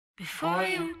before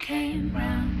you came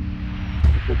round.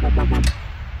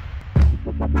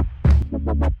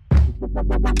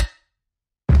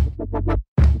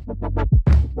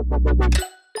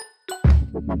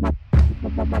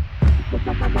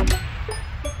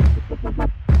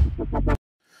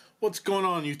 What's going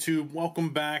on, YouTube? Welcome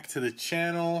back to the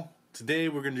channel. Today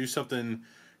we're going to do something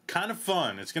kind of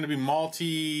fun. It's going to be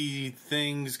multi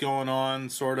things going on,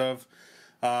 sort of.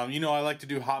 You know, I like to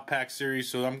do hot pack series,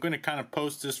 so I'm going to kind of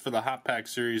post this for the hot pack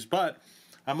series, but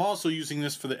I'm also using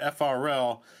this for the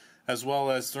FRL, as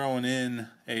well as throwing in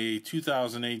a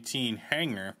 2018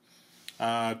 hanger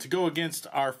to go against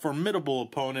our formidable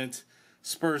opponent,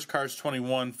 Spurs Cards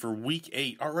 21, for week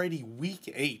 8. Already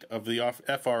week 8 of the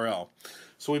FRL.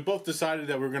 So we both decided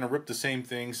that we were going to rip the same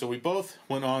thing. So we both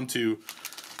went on to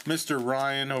Mr.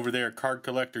 Ryan over there at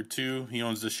Collector2. He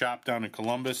owns the shop down in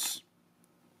Columbus.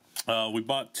 We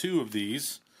bought 2 of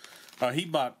these. He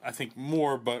bought, I think,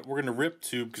 more, but we're going to rip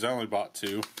 2 because I only bought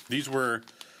 2. These were,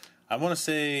 I want to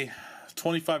say,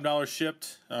 $25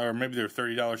 shipped, or maybe they're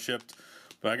 $30 shipped.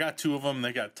 But I got 2 of them.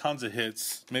 They got tons of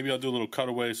hits. Maybe I'll do a little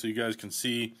cutaway so you guys can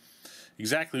see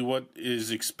exactly what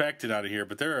is expected out of here.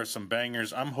 But there are some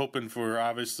bangers. I'm hoping for,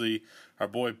 obviously, our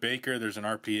boy Baker. There's an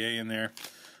RPA in there.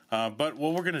 But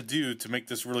what we're going to do to make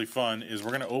this really fun is we're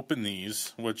going to open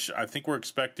these, which I think we're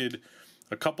expected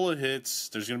a couple of hits.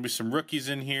 There's going to be some rookies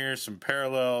in here, some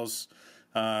parallels,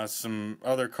 some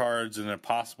other cards, and a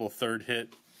possible third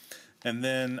hit. And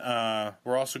then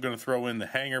we're also going to throw in the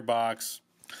hanger box.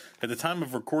 At the time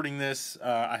of recording this,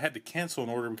 I had to cancel an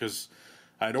order because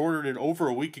I'd ordered it over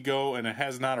a week ago and it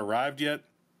has not arrived yet.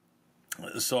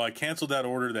 So I canceled that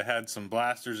order that had some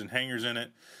blasters and hangers in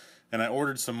it, and I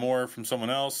ordered some more from someone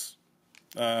else.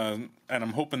 And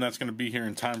I'm hoping that's going to be here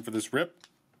in time for this rip.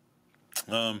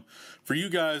 For you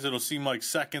guys, it'll seem like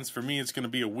seconds. For me, it's going to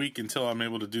be a week until I'm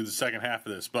able to do the second half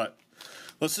of this. But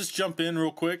let's just jump in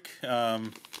real quick. Well,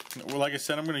 like I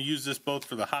said, I'm going to use this both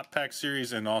for the Hot Pack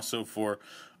series and also for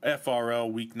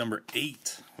FRL week number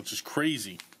 8, which is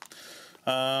crazy.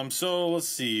 So let's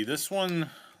see. This one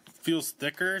feels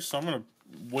thicker, so I'm going to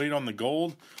wait on the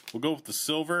gold. We'll go with the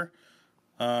silver.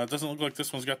 It doesn't look like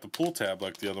this one's got the pull tab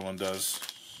like the other one does.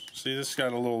 See, this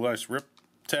got a little nice rip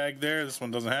tag there. This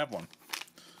one doesn't have one.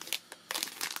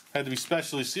 Had to be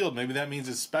specially sealed. Maybe that means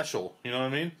it's special. You know what I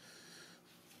mean?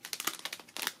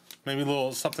 Maybe a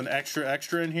little something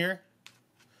extra in here.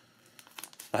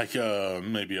 Like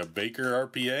maybe a Baker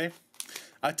RPA.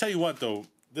 I tell you what, though,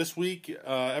 this week,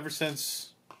 ever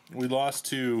since we lost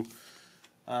to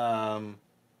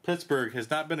Pittsburgh, has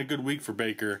not been a good week for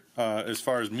Baker as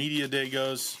far as media day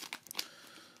goes.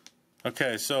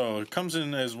 Okay, so it comes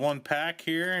in as one pack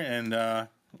here, and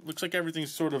looks like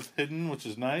everything's sort of hidden, which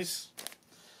is nice.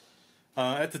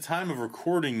 At the time of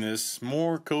recording this,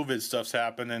 more COVID stuff's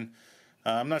happening.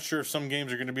 I'm not sure if some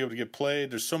games are going to be able to get played.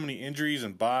 There's so many injuries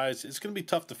and buys. It's going to be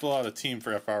tough to fill out a team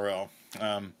for FRL,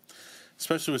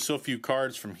 especially with so few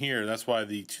cards from here. That's why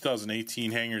the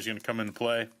 2018 hanger is going to come into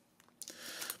play.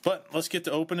 But let's get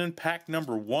to opening pack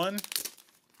number 1.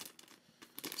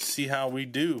 See how we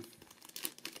do.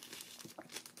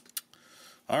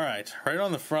 All right, right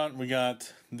on the front we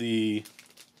got the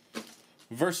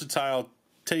versatile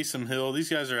Taysom Hill. These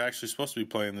guys are actually supposed to be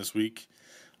playing this week.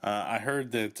 I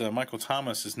heard that Michael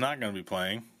Thomas is not going to be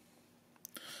playing.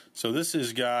 So this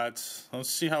has got, let's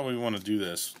see how we want to do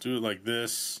this. Do it like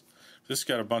this. This has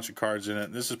got a bunch of cards in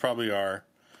it. This is probably our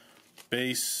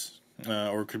base,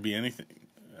 or it could be anything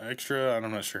extra. I'm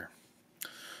not sure.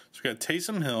 So we got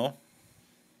Taysom Hill.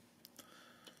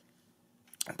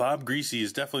 Bob Greasy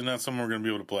is definitely not someone we're going to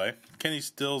be able to play. Kenny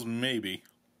Stills, maybe.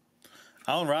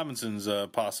 Allen Robinson's a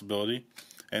possibility.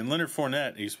 And Leonard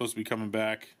Fournette, he's supposed to be coming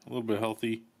back a little bit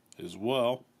healthy as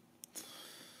well.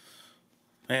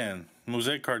 Man,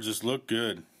 mosaic cards just look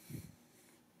good.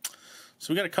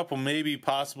 So we got a couple maybe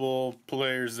possible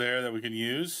players there that we could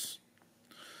use.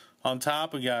 On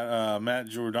top, we got Matt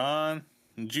Judon,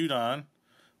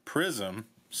 Prism.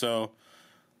 So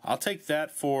I'll take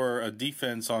that for a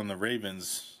defense on the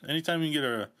Ravens. Anytime you can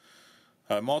get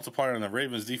a multiplier on the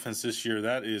Ravens defense this year,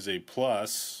 that is a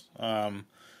plus.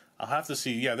 I'll have to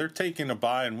see. Yeah, they're taking a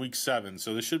bye in week 7,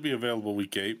 so this should be available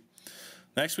week 8.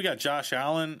 Next, we got Josh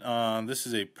Allen. This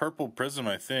is a purple prism,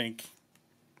 I think.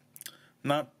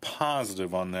 Not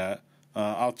positive on that.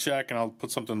 I'll check and I'll put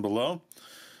something below.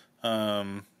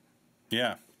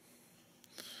 Yeah.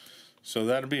 So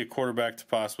that'll be a quarterback to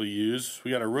possibly use.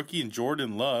 We got a rookie in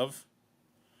Jordan Love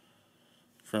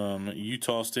from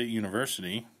Utah State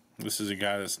University. This is a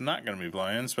guy that's not going to be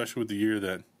playing, especially with the year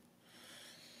that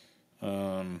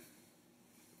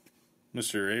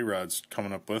Mr. A-Rod's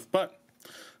coming up with. But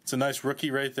It's a nice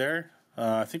rookie right there.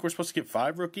 I think we're supposed to get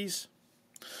 5 rookies.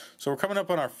 So we're coming up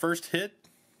on our first hit.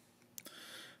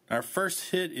 Our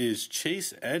first hit is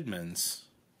Chase Edmonds.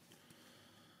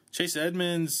 Chase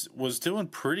Edmonds was doing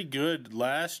pretty good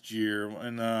last year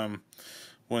when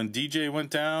DJ went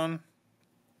down.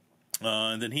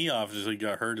 And then he obviously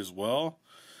got hurt as well.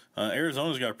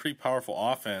 Arizona's got a pretty powerful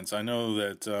offense. I know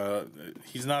that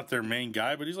he's not their main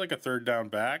guy, but he's like a third down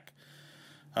back.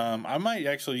 I might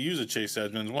actually use a Chase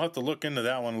Edmonds. We'll have to look into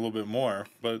that one a little bit more,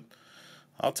 but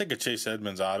I'll take a Chase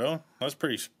Edmonds auto. That's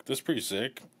pretty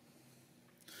sick.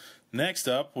 Next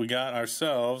up, we got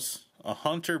ourselves a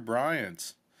Hunter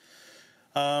Bryant.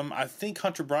 I think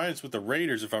Hunter Bryant's with the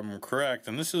Raiders, if I'm correct,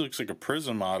 and this looks like a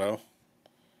Prism auto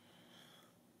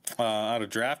out of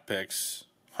draft picks.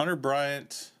 Hunter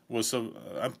Bryant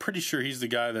I'm pretty sure he's the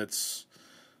guy that's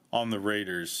on the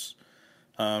Raiders.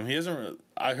 He hasn't.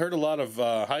 I heard a lot of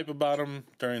hype about him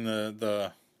during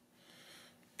the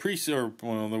preseason.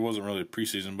 Well, there wasn't really a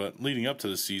preseason, but leading up to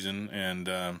the season,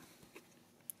 and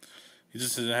he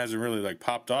just hasn't really like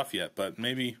popped off yet. But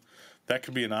maybe that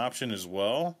could be an option as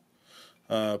well,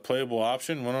 playable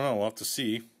option. I don't know. We'll have to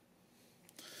see.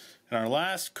 And our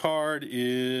last card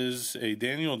is a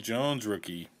Daniel Jones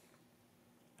rookie.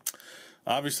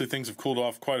 Obviously, things have cooled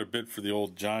off quite a bit for the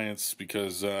old Giants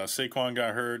because Saquon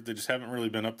got hurt. They just haven't really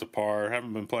been up to par,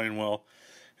 haven't been playing well,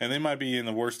 and they might be in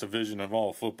the worst division of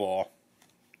all of football.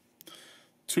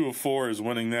 2 of 4 is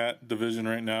winning that division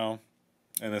right now,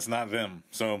 and it's not them.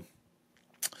 So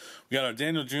we got our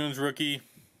Daniel Jones rookie.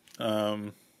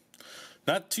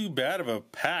 Not too bad of a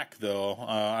pack, though.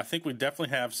 I think we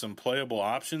definitely have some playable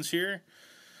options here.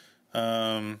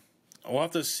 We'll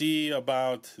have to see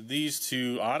about these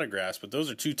 2 autographs, but those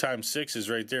are 2 times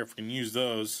 6s right there, if we can use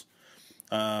those.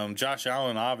 Josh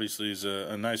Allen, obviously, is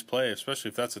a nice play, especially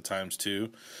if that's a times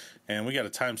 2. And we got a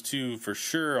times 2 for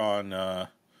sure on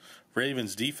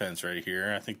Ravens defense right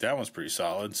here. I think that one's pretty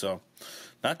solid. So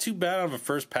not too bad of a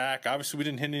first pack. Obviously, we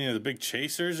didn't hit any of the big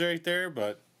chasers right there,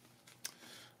 but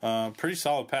pretty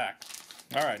solid pack.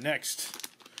 All right, next.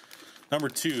 Number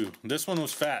 2. This one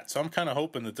was fat, so I'm kind of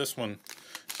hoping that this one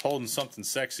is holding something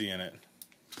sexy in it.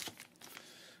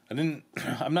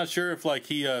 I'm not sure if like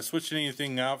he switched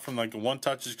anything out from like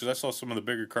 1-touches, because I saw some of the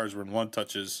bigger cards were in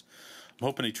 1-touches. I'm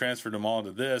hoping he transferred them all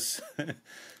to this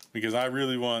because I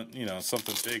really want,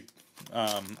 something big.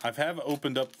 I have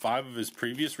opened up 5 of his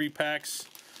previous repacks,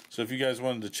 so if you guys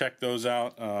wanted to check those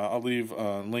out, I'll leave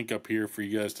a link up here for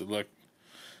you guys to look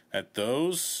at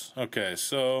those. Okay,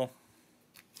 so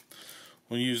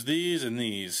we'll use these and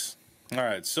these. All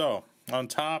right, so on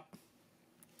top,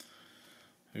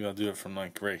 maybe I'll do it from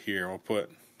like right here. We'll put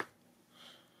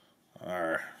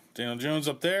our Daniel Jones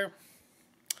up there.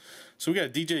 So we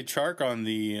got DJ Chark on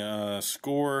the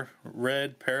score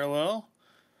red parallel.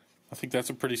 I think that's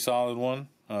a pretty solid one.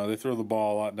 They throw the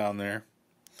ball a lot down there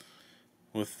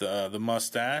with the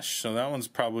mustache, so that one's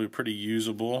probably pretty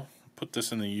usable. Put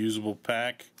this in the usable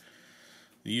pack,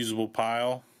 the usable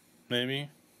pile, maybe.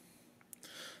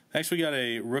 Next, we got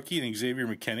a rookie and Xavier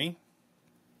McKinney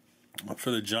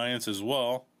for the Giants as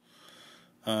well.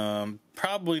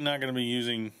 Probably not going to be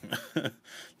using the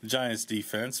Giants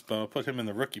defense, but I'll put him in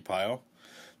the rookie pile.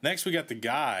 Next, we got the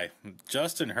guy,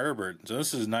 Justin Herbert. So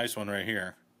this is a nice one right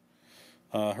here.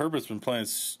 Herbert's been playing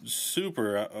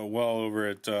super well over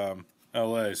at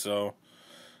LA, so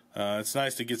it's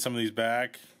nice to get some of these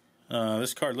back.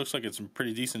 This card looks like it's in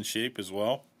pretty decent shape as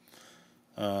well.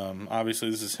 Obviously,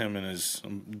 this is him in his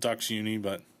Ducks uni,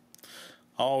 but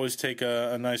I'll always take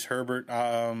a nice Herbert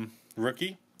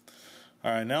rookie.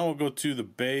 All right, now we'll go to the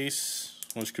base,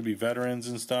 which could be veterans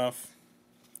and stuff.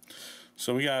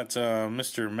 So we got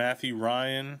Mr. Matthew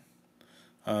Ryan,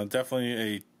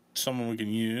 definitely someone we can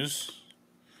use.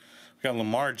 We got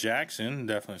Lamar Jackson,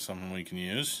 definitely someone we can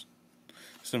use.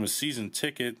 This is a season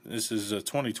ticket. This is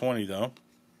 2020 though.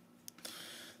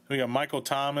 We got Michael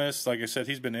Thomas. Like I said,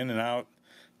 he's been in and out.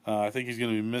 I think he's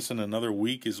going to be missing another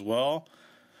week as well.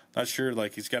 Not sure,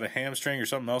 like he's got a hamstring or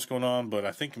something else going on, but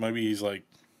I think maybe he's like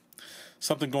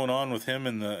something going on with him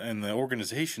in the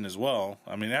organization as well.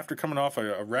 I mean, after coming off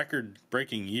a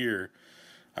record-breaking year,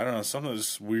 I don't know,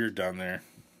 something's weird down there.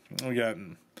 We got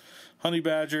Honey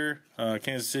Badger,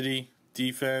 Kansas City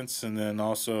defense, and then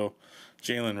also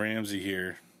Jalen Ramsey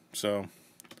here. So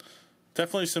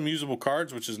definitely some usable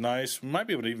cards, which is nice. We might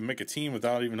be able to even make a team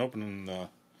without even opening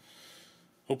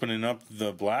up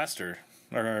the blaster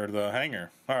or the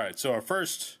hanger. All right, so our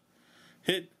first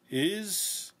hit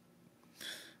is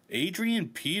Adrian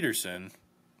Peterson,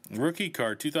 rookie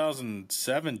card,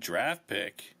 2007 draft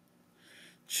pick.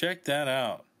 Check that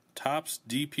out. Topps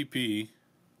DPP.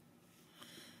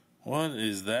 What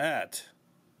is that?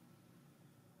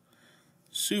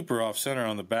 Super off center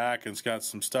on the back, and it's got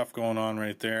some stuff going on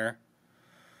right there.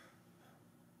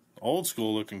 Old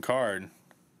school looking card.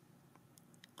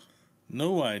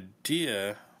 No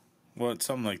idea what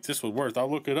something like this was worth.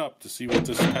 I'll look it up to see what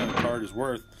this kind of card is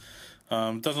worth.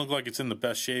 It doesn't look like it's in the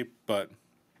best shape, but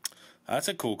that's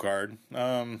a cool card.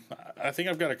 I think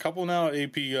I've got a couple now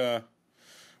AP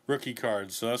rookie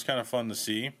cards, so that's kind of fun to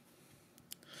see.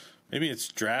 Maybe it's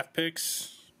draft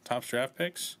picks, Topps draft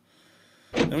picks.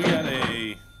 Then we got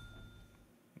a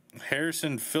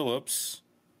Harrison Phillips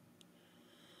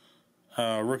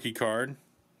rookie card.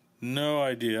 No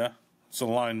idea. It's a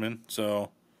lineman,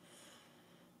 so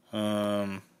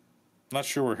not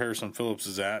sure where Harrison Phillips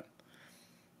is at.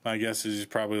 My guess is he's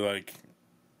probably like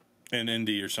in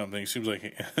Indy or something. Seems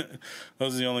like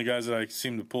those are the only guys that I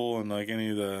seem to pull in like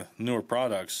any of the newer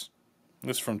products.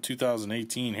 This is from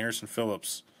 2018, Harrison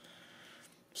Phillips.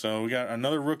 So we got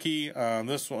another rookie.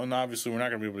 This one, obviously, we're not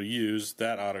going to be able to use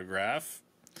that autograph.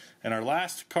 And our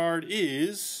last card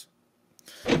is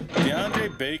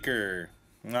DeAndre Baker.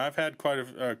 Now, I've had quite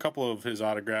a couple of his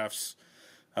autographs.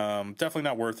 Definitely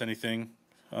not worth anything,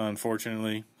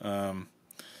 unfortunately.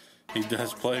 He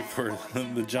does play for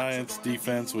the Giants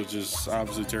defense, which is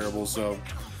obviously terrible. So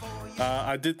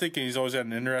I did think he's always had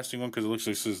an interesting one because it looks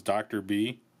like it says Dr.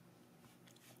 B.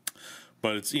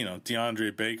 But it's, you know,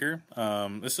 DeAndre Baker.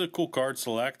 This is a cool card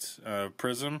select,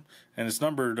 Prism, and it's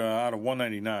numbered out of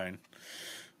 199.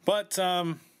 But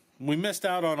we missed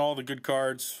out on all the good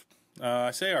cards.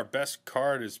 I say our best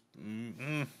card is...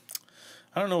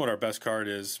 I don't know what our best card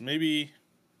is. Maybe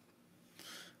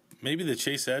the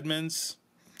Chase Edmonds?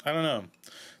 I don't know.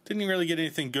 Didn't really get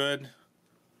anything good.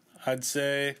 I'd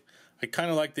say I kind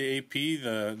of like the AP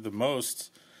the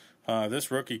most.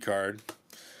 This rookie card.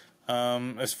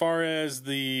 As far as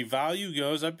the value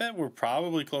goes, I bet we're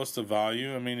probably close to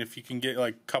value. I mean, if you can get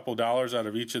like a couple dollars out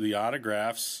of each of the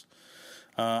autographs.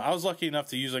 I was lucky enough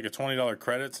to use like a $20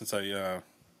 credit since I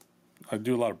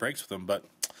do a lot of breaks with them, but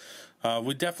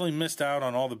we definitely missed out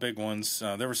on all the big ones.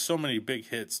 There were so many big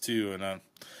hits too, and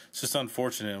it's just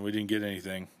unfortunate we didn't get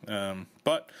anything.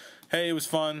 But hey, it was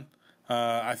fun.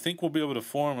 I think we'll be able to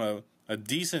form a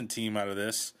decent team out of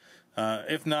this.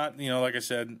 If not, you know, like I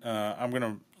said, I'm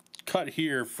gonna cut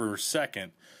here for a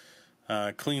second,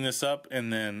 clean this up,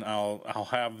 and then I'll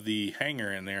have the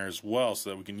hanger in there as well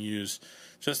so that we can use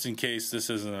just in case this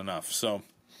isn't enough. So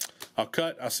I'll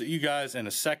cut. I'll see you guys in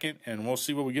a second, and we'll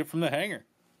see what we get from the hanger.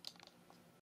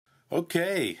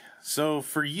 Okay, so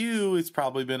for you, it's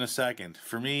probably been a second.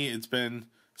 For me, it's been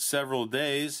several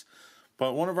days,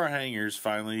 but one of our hangers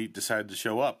finally decided to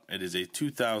show up. It is a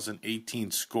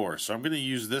 2018 score, so I'm going to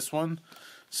use this one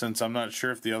since I'm not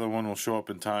sure if the other one will show up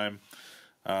in time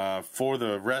for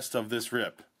the rest of this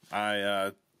rip.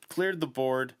 I cleared the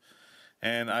board,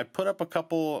 and I put up a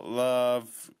couple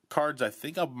of cards I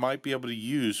think I might be able to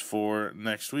use for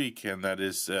next week, and that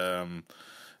is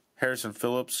Harrison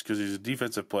Phillips, because he's a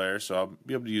defensive player, so I'll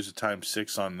be able to use a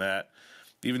 ×6 on that,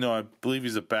 even though I believe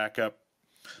he's a backup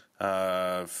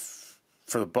for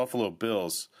the Buffalo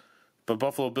Bills. But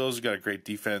Buffalo Bills have got a great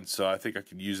defense, so I think I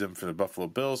could use him for the Buffalo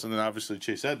Bills, and then obviously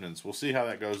Chase Edmonds. We'll see how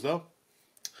that goes, though.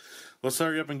 Let's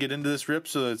hurry up and get into this rip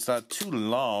so that it's not too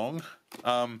long.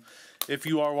 If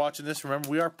you are watching this, remember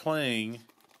we are playing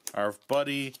our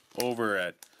buddy over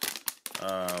at...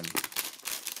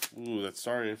 Ooh,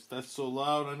 sorry if that's so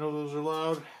loud. I know those are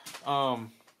loud. Our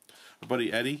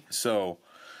buddy Eddie. So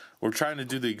we're trying to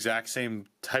do the exact same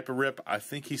type of rip. I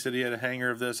think he said he had a hanger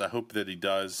of this. I hope that he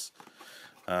does.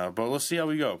 But let's see how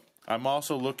we go. I'm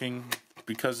also looking,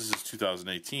 because this is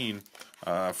 2018,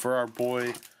 for our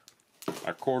boy,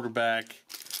 our quarterback,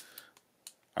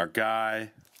 our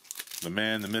guy, the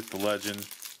man, the myth, the legend,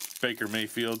 Baker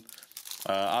Mayfield.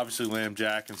 Obviously Lamb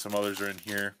Jack and some others are in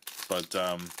here, but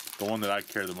the one that I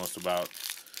care the most about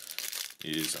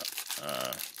is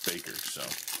Baker. So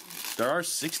there are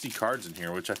 60 cards in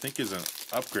here, which I think is an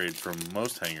upgrade from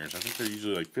most hangers. I think they're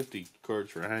usually like 50 cards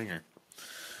for a hanger.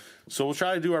 So we'll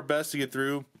try to do our best to get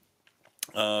through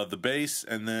the base,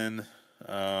 and then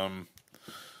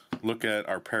look at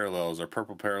our parallels, our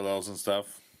purple parallels and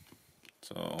stuff.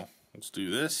 So let's do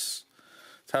this.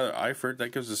 Tyler Eifert,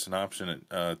 that gives us an option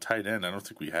at tight end. I don't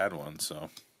think we had one, so.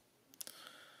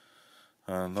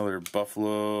 Another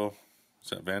Buffalo.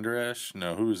 Is that Van Der Esch?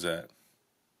 No, who is that?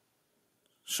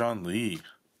 Sean Lee.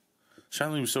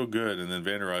 Sean Lee was so good, and then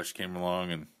Van Der Esch came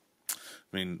along, and I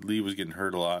mean, Lee was getting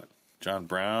hurt a lot. John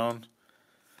Brown,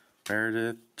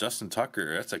 Meredith, Justin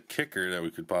Tucker. That's a kicker that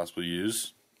we could possibly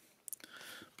use.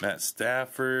 Matt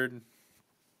Stafford,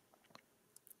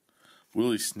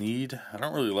 Willie Snead. I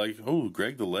don't really like... Oh,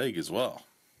 Greg the Leg as well.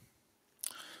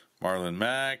 Marlon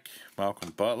Mack.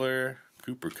 Malcolm Butler.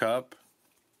 Cooper Kupp.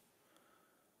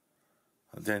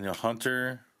 Daniel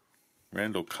Hunter.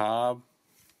 Randall Cobb.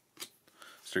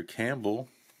 Mr. Campbell.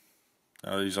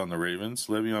 Now that he's on the Ravens.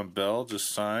 Le'Veon Bell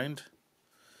just signed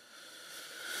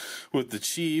with the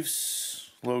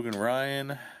Chiefs. Logan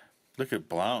Ryan. Look at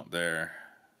Blount there.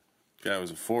 Guy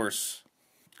was a force.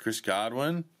 Chris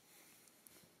Godwin.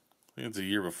 I think it's a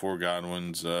year before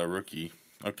Godwin's rookie.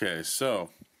 Okay, so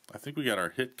I think we got our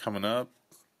hit coming up.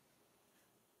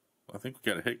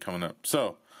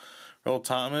 So, Earl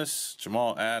Thomas,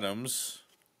 Jamal Adams.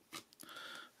 I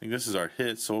think this is our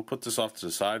hit, so we'll put this off to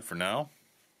the side for now.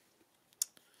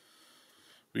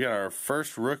 We got our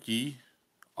first rookie,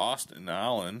 Austin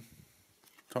Allen.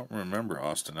 Don't remember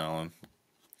Austin Allen.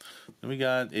 Then we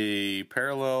got a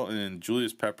parallel in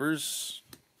Julius Peppers.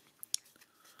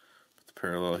 Put the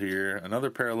parallel here. Another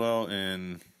parallel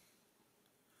in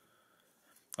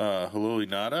Haloli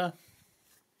Nada.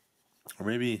 Or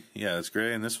maybe, yeah, it's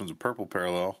gray, and this one's a purple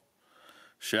parallel.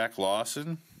 Shaq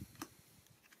Lawson.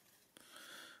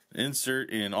 Insert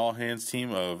in all hands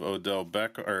team of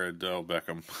Edelman.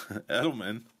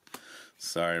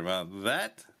 Sorry about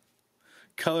that.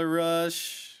 Color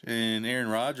Rush and Aaron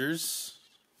Rodgers.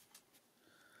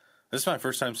 This is my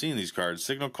first time seeing these cards.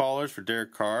 Signal Callers for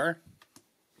Derek Carr.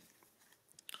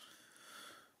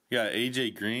 We got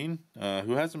AJ Green,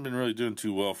 who hasn't been really doing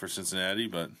too well for Cincinnati,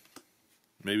 but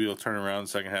maybe he'll turn around the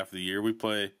second half of the year.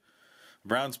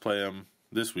 Browns play him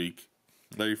this week.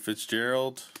 Larry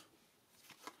Fitzgerald.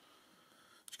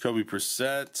 Jacoby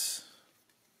Brissett.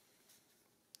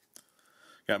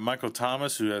 Got Michael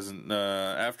Thomas, who hasn't,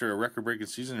 after a record-breaking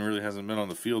season, really hasn't been on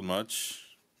the field much.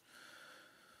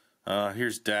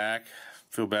 Here's Dak.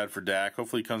 Feel bad for Dak.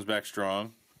 Hopefully he comes back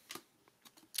strong.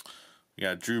 We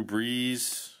got Drew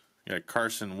Brees. We got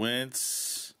Carson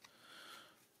Wentz.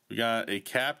 We got a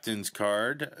captain's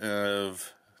card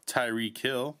of Tyreek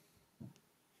Hill.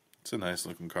 It's a nice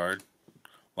looking card.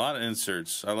 A lot of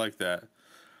inserts. I like that.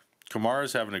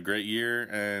 Kamara's having a great year,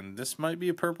 and this might be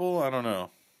a purple. I don't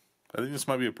know. I think this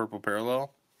might be a purple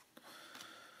parallel.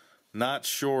 Not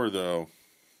sure, though.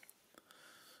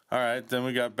 All right, then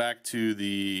we got back to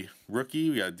the rookie.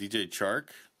 We got DJ Chark.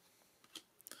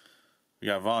 We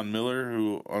got Von Miller,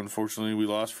 who unfortunately we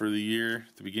lost for the year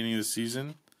at the beginning of the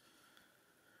season.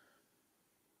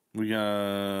 We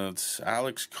got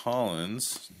Alex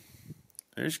Collins.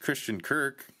 There's Christian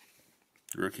Kirk.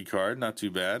 Rookie card, not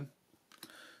too bad.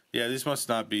 Yeah, these must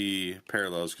not be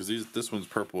parallels because this one's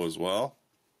purple as well.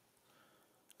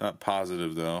 Not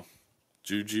positive though.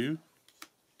 Juju.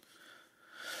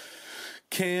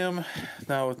 Cam,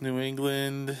 now with New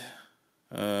England.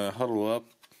 Huddle Up.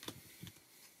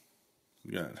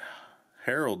 We got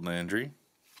Harold Landry.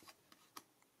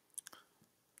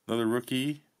 Another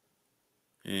rookie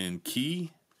in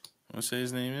Key. I want to say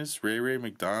his name is Ray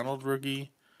McDonald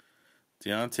rookie.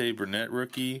 Deontay Burnett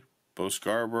rookie. Bo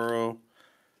Scarborough.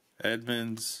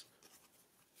 Edmonds.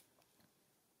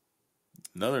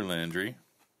 Another Landry.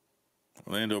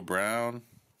 Orlando Brown.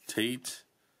 Tate.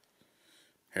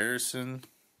 Harrison.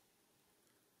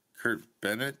 Kurt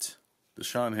Bennett.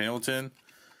 Deshaun Hamilton.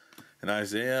 And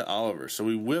Isaiah Oliver. So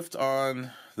we whiffed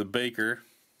on the Baker.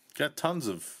 Got tons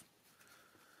of...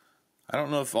 I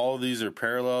don't know if all of these are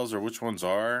parallels or which ones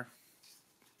are.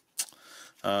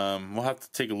 We'll have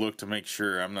to take a look to make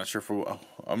sure. I'm not sure for...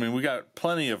 I mean, we got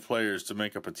plenty of players to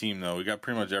make up a team, though. We got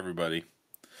pretty much everybody.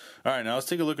 All right, now let's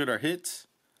take a look at our hits.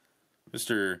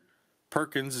 Mr.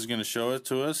 Perkins is going to show it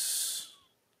to us.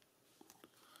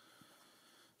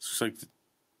 This looks like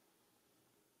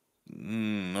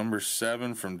number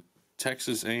 7 from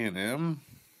Texas A&M.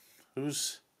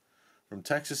 Who's from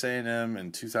Texas A&M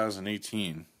in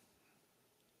 2018?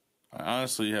 I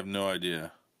honestly have no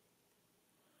idea.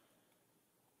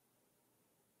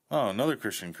 Oh, another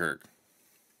Christian Kirk.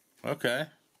 Okay.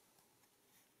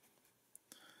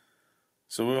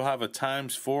 So we'll have a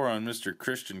 ×4 on Mr.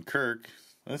 Christian Kirk.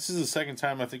 This is the second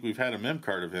time I think we've had a mem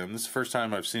card of him. This is the first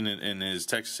time I've seen it in his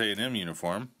Texas A&M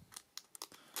uniform.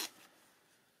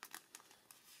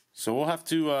 So we'll have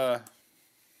to, I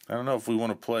don't know if we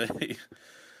want to play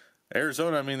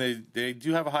Arizona. I mean, they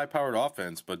do have a high-powered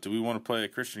offense, but do we want to play a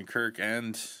Christian Kirk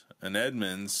and an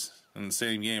Edmonds in the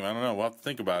same game? I don't know. We'll have to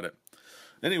think about it.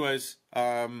 Anyways,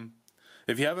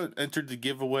 if you haven't entered the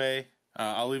giveaway,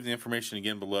 I'll leave the information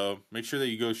again below. Make sure that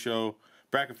you go show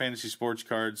Bracket Fantasy Sports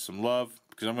Cards some love,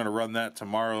 because I'm going to run that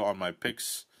tomorrow on my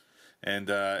picks. And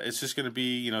it's just going to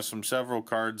be, several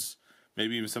cards,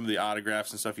 maybe even some of the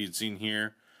autographs and stuff you'd seen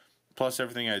here, plus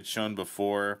everything I had shown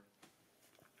before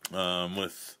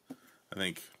with I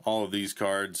think all of these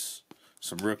cards,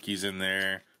 some rookies in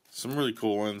there, some really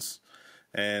cool ones,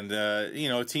 and you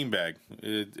know, a team bag.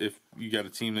 If you got a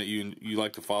team that you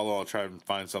like to follow, I'll try and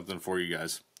find something for you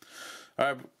guys.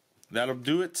 All right, that'll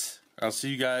do it. I'll see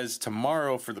you guys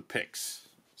tomorrow for the picks.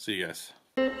 See you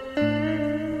guys.